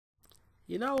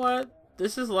You know what?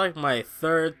 This is like my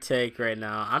third take right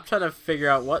now. I'm trying to figure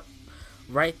out what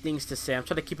right things to say. I'm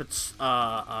trying to keep it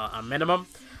a minimum.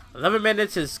 11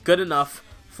 minutes is good enough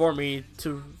for me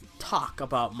to talk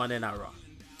about Monday Night Raw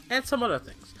and some other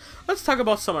things. Let's talk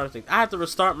about some other things. I had to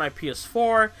restart my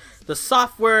PS4. The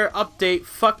software update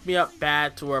fucked me up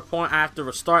bad to a point I have to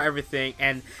restart everything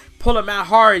and pull a Matt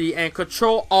Hardy and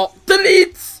Control Alt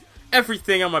Delete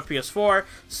everything on my PS4.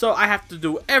 So I have to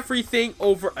do everything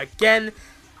over again.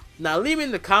 Now leave me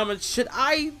in the comments, should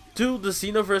I do the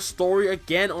Xenoverse story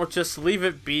again or just leave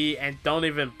it be and don't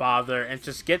even bother and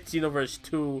just get Xenoverse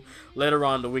 2 later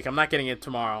on in the week? I'm not getting it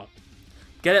tomorrow.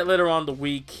 Get it later on in the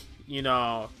week, you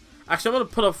know. Actually, I'm going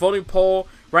to put a voting poll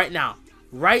right now.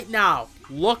 Right now,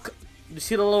 look, you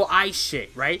see the little eye shit,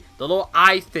 right? The little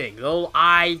eye thing, the little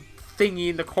eye thingy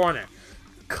in the corner.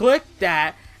 Click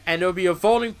that and there'll be a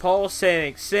voting poll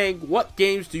saying what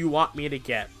games do you want me to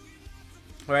get.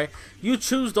 Alright, you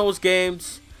choose those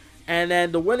games, and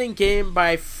then the winning game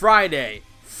by Friday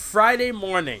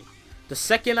morning. The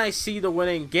second I see the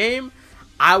winning game,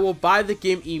 I will buy the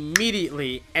game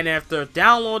immediately, and after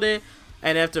download it,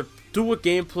 and after do a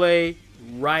gameplay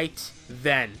right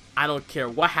then. I don't care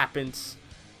what happens,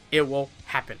 it will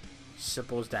happen.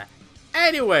 Simple as that.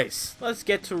 Anyways, let's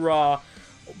get to Raw.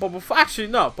 But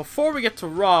before we get to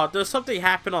Raw, there's something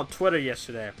happened on Twitter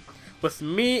yesterday with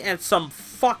me and some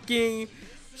fucking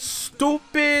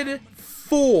stupid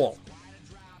fool.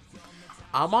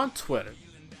 I'm on Twitter.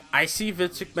 I see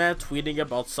Vince McMahon tweeting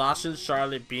about Sasha and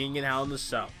Charlotte being in Hell in a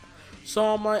Cell. So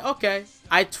I'm like, okay.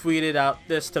 I tweeted out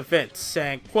this to Vince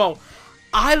saying, quote,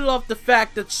 I love the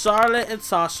fact that Charlotte and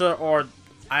Sasha, or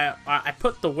I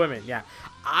put the women, yeah.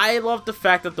 I love the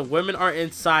fact that the women are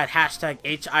inside hashtag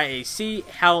HIAC,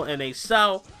 Hell in a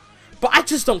Cell. But I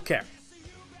just don't care.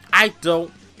 I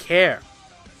don't care.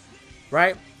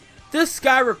 Right? This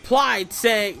guy replied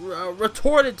saying,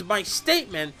 retorted to my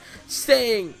statement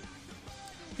saying,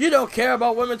 you don't care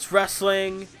about women's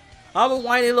wrestling. I'm a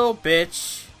whiny little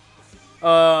bitch.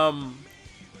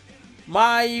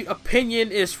 My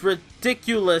opinion is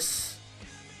ridiculous.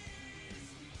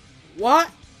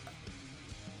 What?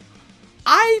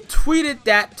 I tweeted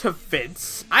that to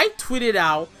Vince. I tweeted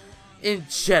out in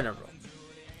general.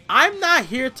 I'm not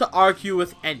here to argue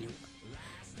with anyone.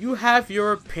 You have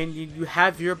your opinion, you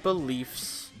have your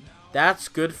beliefs. That's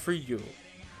good for you.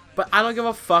 But I don't give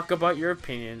a fuck about your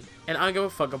opinion, and I don't give a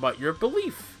fuck about your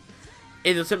belief.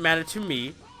 It doesn't matter to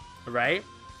me, right?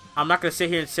 I'm not gonna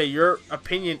sit here and say your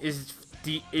opinion is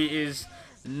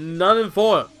none and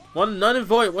void, none and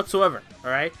void whatsoever.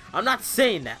 All right? I'm not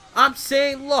saying that. I'm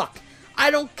saying, look, I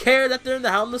don't care that they're in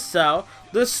the Hell in a Cell.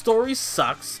 This story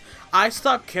sucks. I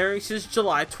stopped caring since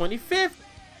July 25th.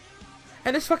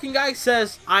 And this fucking guy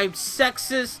says I'm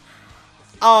sexist.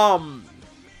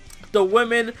 The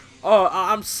women.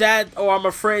 I'm sad, or I'm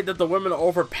afraid that the women are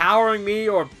overpowering me,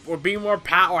 or being more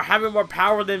power, or having more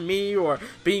power than me, or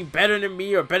being better than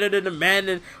me, or better than the men.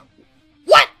 And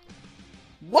what?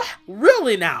 What?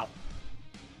 Really now?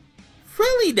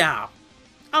 Really now?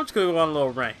 I'm just gonna go on a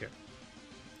little rant here.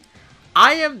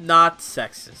 I am not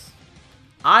sexist.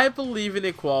 I believe in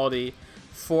equality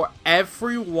for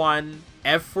everyone,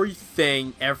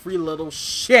 everything, every little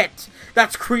shit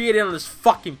that's created on this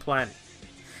fucking planet.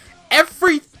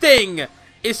 Everything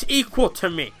is equal to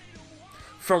me.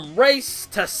 From race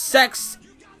to sex,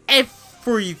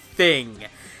 everything.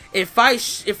 If I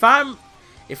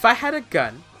had a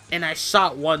gun and I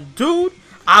shot one dude,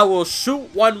 I will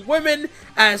shoot one woman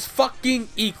as fucking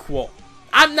equal.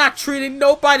 I'm not treating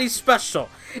nobody special.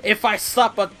 If I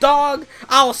slap a dog,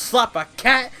 I'll slap a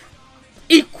cat.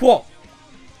 Equal.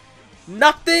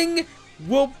 Nothing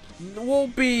will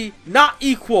be not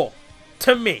equal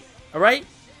to me. Alright?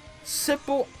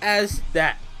 Simple as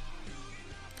that.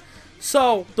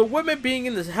 So, the women being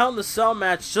in this Hell in a Cell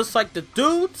match just like the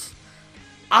dudes,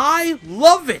 I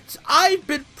love it.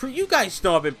 You guys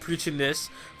know I've been preaching this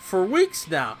for weeks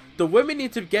now. The women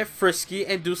need to get frisky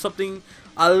and do something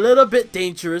a little bit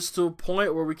dangerous to a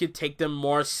point where we can take them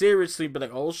more seriously. Be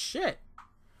like, oh shit.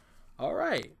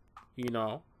 Alright. You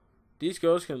know, these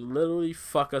girls can literally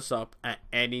fuck us up at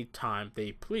any time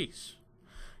they please.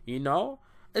 You know?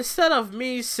 Instead of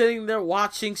me sitting there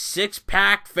watching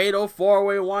six-pack, fatal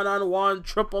four-way, one-on-one,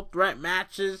 triple threat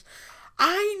matches,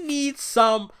 I need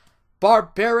some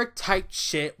barbaric type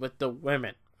shit with the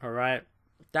women. Alright?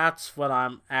 That's what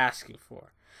I'm asking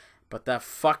for. But that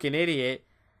fucking idiot,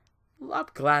 I'm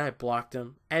glad I blocked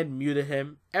him and muted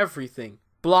him. Everything.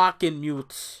 Block and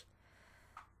mute.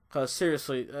 Cause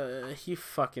seriously, he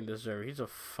fucking deserves it. He's a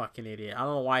fucking idiot. I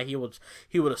don't know why he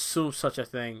would assume such a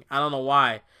thing. I don't know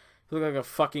why. He looked like a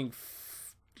fucking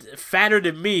fatter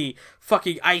than me,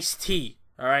 fucking iced tea.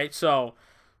 Alright, so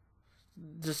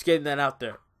just getting that out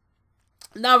there.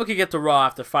 Now we can get to Raw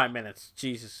after 5 minutes.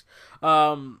 Jesus.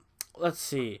 Let's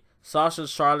see. Sasha and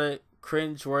Charlotte,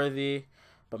 cringe-worthy.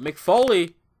 But Mick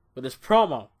Foley with his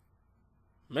promo.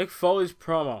 Mick Foley's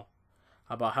promo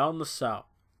about Hell in the Cell.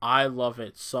 I love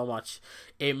it so much.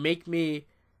 It make me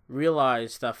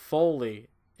realize that Foley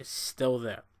is still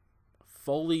there.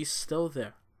 Foley's still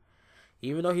there.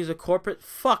 Even though he's a corporate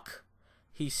fuck,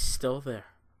 he's still there.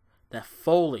 That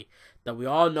Foley that we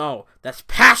all know, that's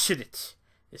passionate,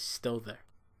 is still there.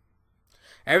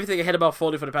 Everything I heard about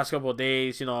Foley for the past couple of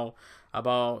days, you know,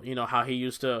 about, you know, how he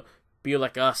used to be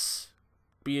like us.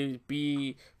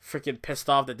 Be freaking pissed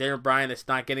off that Daniel Bryan is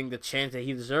not getting the chance that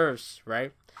he deserves,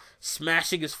 right?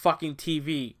 Smashing his fucking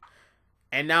TV.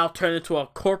 And now turned into a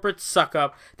corporate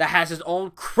suck-up that has his own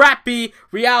crappy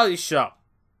reality show.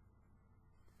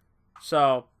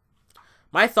 So,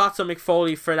 my thoughts on Mick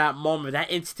Foley for that moment,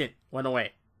 that instant, went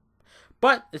away.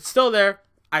 But, it's still there.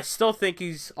 I still think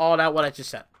he's all that what I just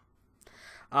said.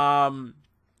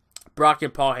 Brock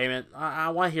and Paul Heyman. I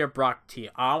want to hear Brock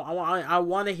I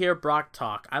want to hear Brock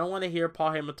talk. I don't want to hear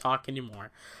Paul Heyman talk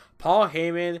anymore. Paul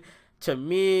Heyman, to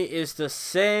me, is the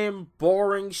same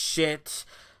boring shit.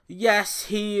 Yes,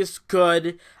 he is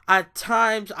good. At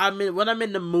times, when I'm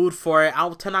in the mood for it.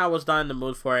 Tonight I was not in the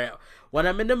mood for it. When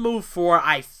I'm in the mood for it,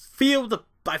 I feel the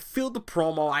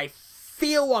promo. I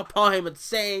feel what Paul Heyman's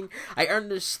saying. I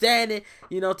understand it.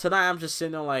 You know, tonight I'm just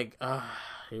sitting there like,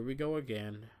 here we go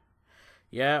again.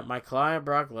 Yeah, my client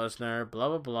Brock Lesnar, blah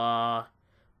blah blah,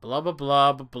 blah blah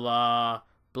blah blah blah,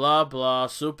 blah blah,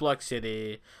 Suplex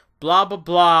City, blah blah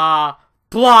blah,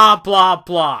 blah blah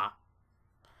blah.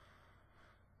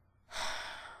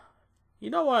 You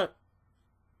know what?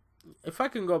 If I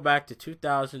can go back to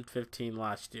 2015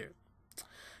 last year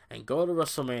and go to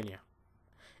WrestleMania,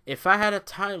 if I had a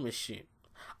time machine,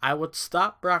 I would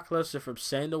stop Brock Lesnar from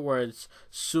saying the words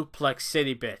Suplex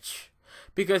City, bitch.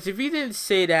 Because if he didn't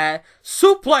say that,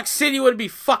 Suplex City would be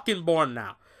fucking born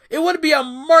now. It would be a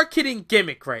marketing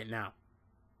gimmick right now.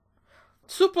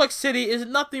 Suplex City is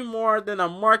nothing more than a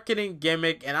marketing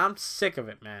gimmick, and I'm sick of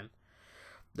it, man.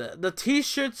 The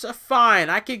t-shirts are fine.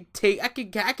 I can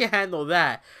handle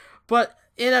that. But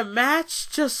in a match,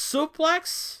 just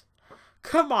suplex?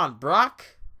 Come on,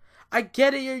 Brock. I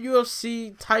get it, you're a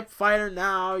UFC type fighter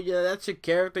now. Yeah, that's your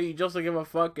character. You just don't give a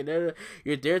fuck. And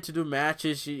you're there to do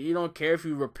matches. You don't care if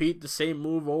you repeat the same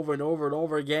move over and over and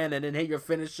over again, and then hit your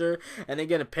finisher, and then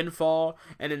get a pinfall,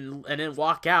 and then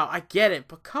walk out. I get it,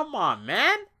 but come on,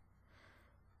 man.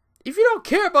 If you don't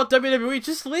care about WWE,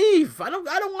 just leave. I don't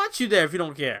want you there if you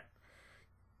don't care.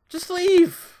 Just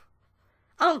leave.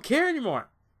 I don't care anymore.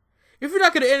 If you're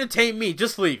not gonna entertain me,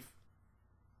 just leave.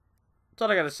 That's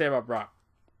all I gotta say about Brock.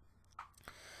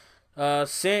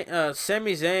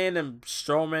 Sami Zayn and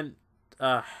Strowman,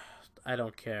 I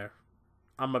don't care.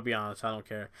 I'm gonna be honest, I don't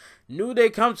care. New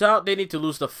Day comes out, they need to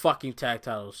lose the fucking tag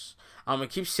titles. I'm gonna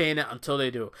keep saying it until they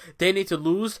do. They need to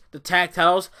lose the tag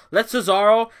titles. Let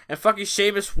Cesaro and fucking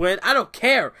Sheamus win. I don't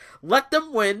care. Let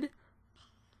them win.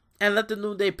 And let the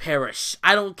New Day perish.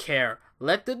 I don't care.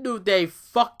 Let the New Day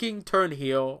fucking turn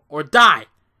heel or die.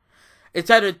 It's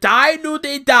either die, New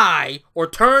Day die, or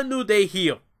turn New Day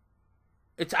heel.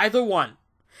 It's either one.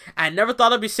 I never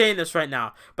thought I'd be saying this right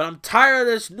now, but I'm tired of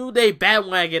this New Day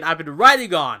bandwagon I've been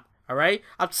riding on, alright?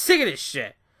 I'm sick of this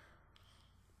shit.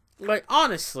 Like,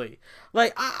 honestly.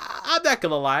 Like, I'm not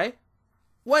gonna lie.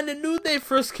 When the New Day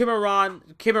first came around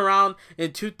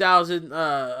in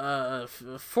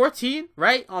 2014,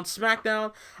 right? On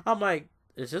SmackDown, I'm like,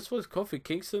 is this what Kofi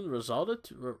Kingston resulted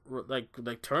to,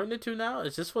 like turned into now?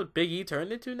 Is this what Big E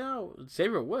turned into now?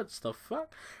 Xavier Woods, the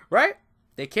fuck? Right?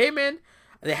 They came in.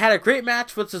 They had a great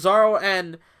match with Cesaro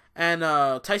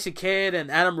and Tyson Kidd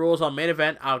and Adam Rose on main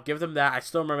event. I'll give them that. I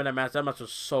still remember that match. That match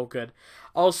was so good.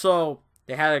 Also,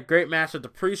 they had a great match at the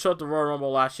pre-show at the Royal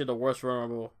Rumble last year, the worst Royal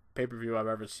Rumble pay-per-view I've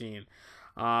ever seen.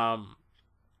 Yeah,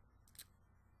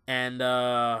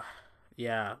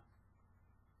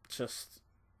 just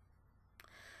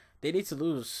they need to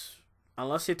lose.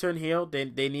 Unless they turn heel, they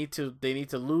need to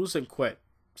lose and quit.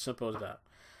 Simple as that.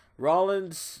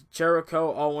 Rollins,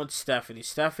 Jericho, Owens, Stephanie.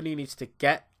 Stephanie needs to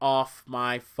get off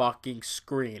my fucking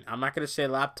screen. I'm not going to say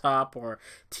laptop or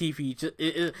TV. Just,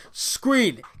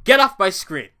 screen. Get off my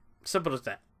screen. Simple as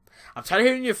that. I'm tired of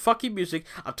hearing your fucking music.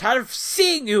 I'm tired of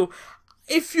seeing you.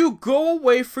 If you go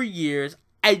away for years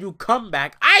and you come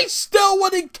back, I still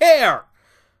wouldn't care.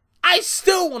 I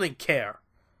still wouldn't care.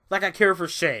 Like I care for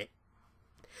Shane.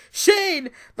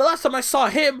 Shane, the last time I saw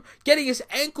him getting his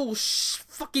ankle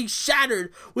fucking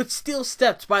shattered with steel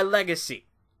steps by Legacy.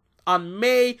 on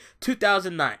May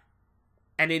 2009.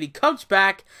 And then he comes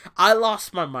back. I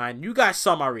lost my mind. You guys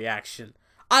saw my reaction.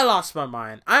 I lost my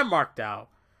mind. I marked out.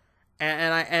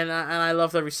 And I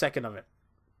loved every second of it.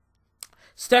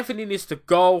 Stephanie needs to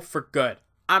go for good.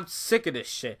 I'm sick of this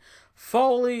shit.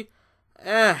 Foley,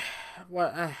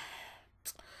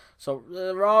 So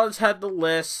Rollins had the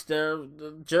list.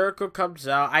 Jericho comes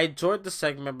out. I enjoyed the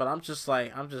segment, but I'm just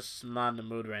not in the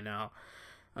mood right now.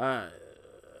 And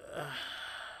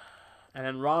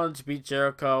then Rollins beat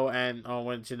Jericho and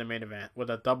wins in the main event with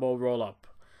a double roll up.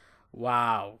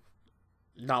 Wow.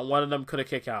 Not one of them could have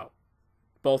kicked out.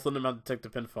 Both of them had to take the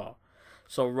pinfall.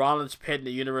 So Rollins pinned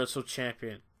the Universal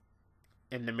Champion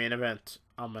in the main event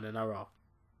on Monday Night Raw.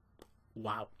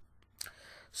 Wow.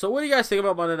 So what do you guys think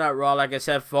about Monday Night Raw? Like I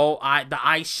said, vote. The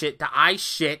I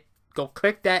shit. Go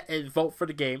click that and vote for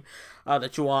the game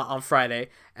that you want on Friday.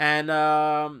 And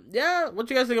yeah, what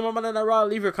you guys think about Monday Night Raw?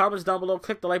 Leave your comments down below.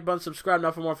 Click the like button. Subscribe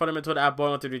now for more fun on Twitter at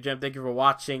Boy123Jim. Thank you for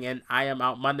watching, and I am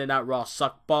out. Monday Night Raw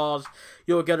suck balls.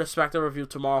 You will get a SmackDown review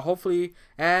tomorrow, hopefully.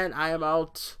 And I am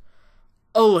out.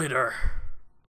 Later.